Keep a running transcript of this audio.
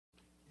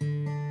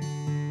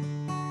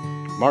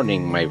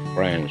Morning, my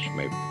friends,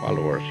 my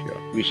followers here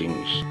at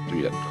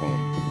WeSing.com.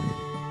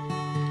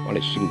 I want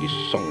to sing this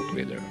song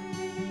together.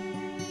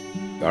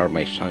 You are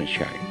my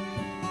sunshine.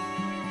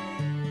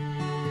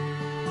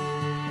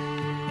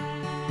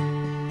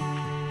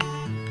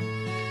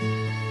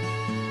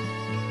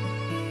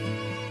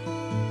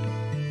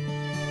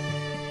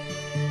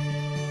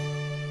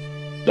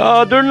 The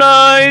other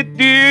night,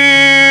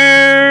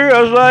 dear,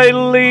 as I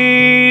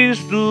lay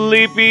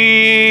sleeping,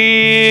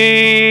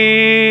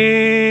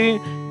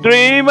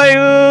 dream I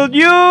held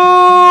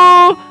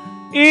you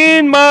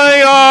in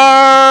my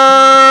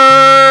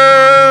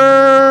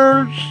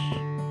arms.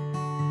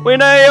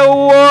 When I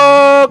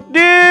awoke,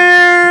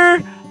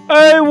 dear,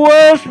 I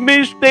was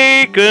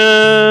mistaken.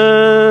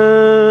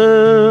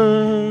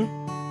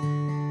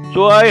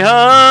 So I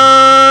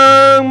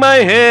hung my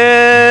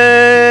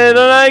head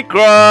and I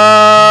cried.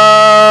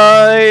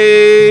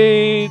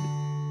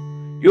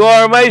 You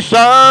are my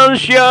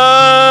sunshine,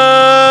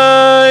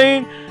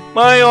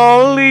 my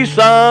only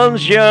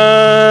sunshine.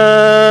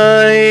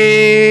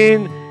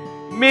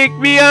 Make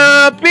me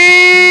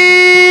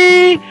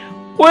happy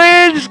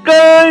when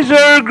skies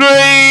are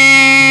gray.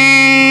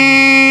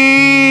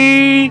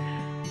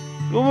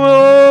 Come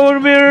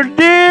over,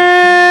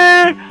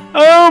 dear,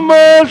 how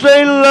much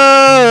I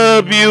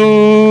love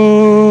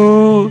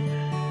you.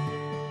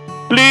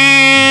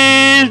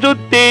 Please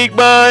don't take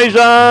my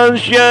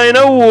sunshine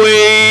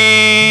away.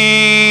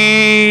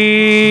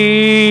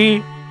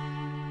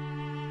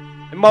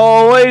 I'm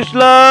always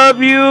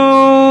love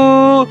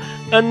you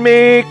and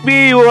make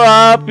me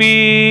happy,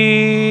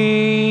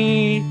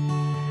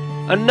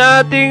 and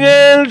nothing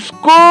else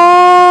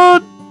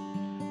could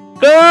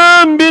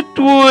come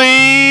between.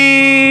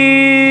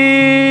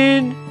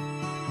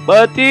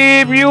 But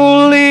if you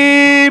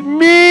leave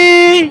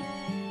me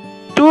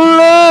to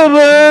love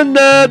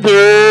another,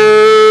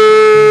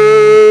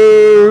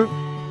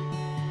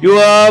 you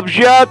have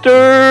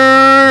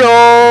shattered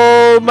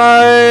all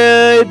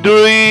my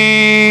dreams.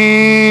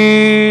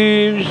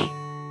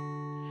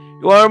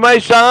 You are my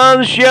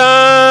sunshine,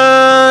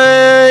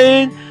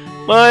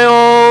 my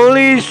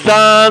only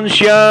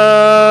sunshine.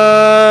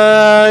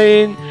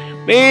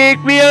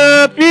 Make me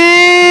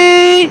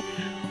happy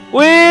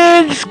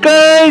when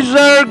skies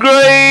are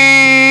gray.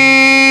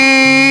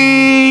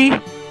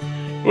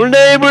 You'll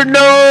never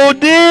know,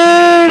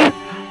 dear,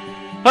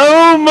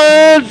 how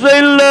much I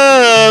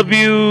love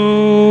you.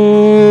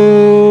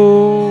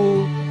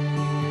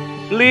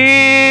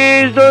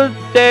 Please don't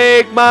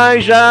take my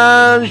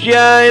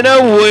sunshine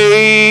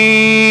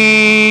away.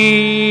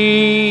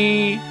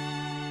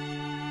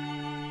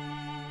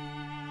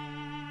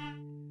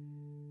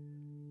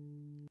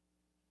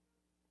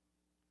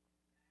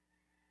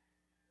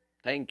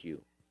 Thank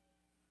you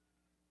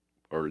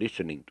for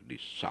listening to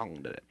this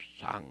song that I've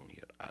sung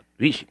here at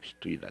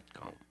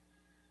WeSing.com.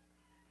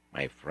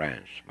 My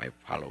friends, my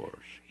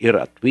followers here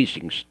at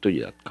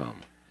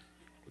WeSing.com.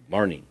 Good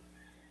morning.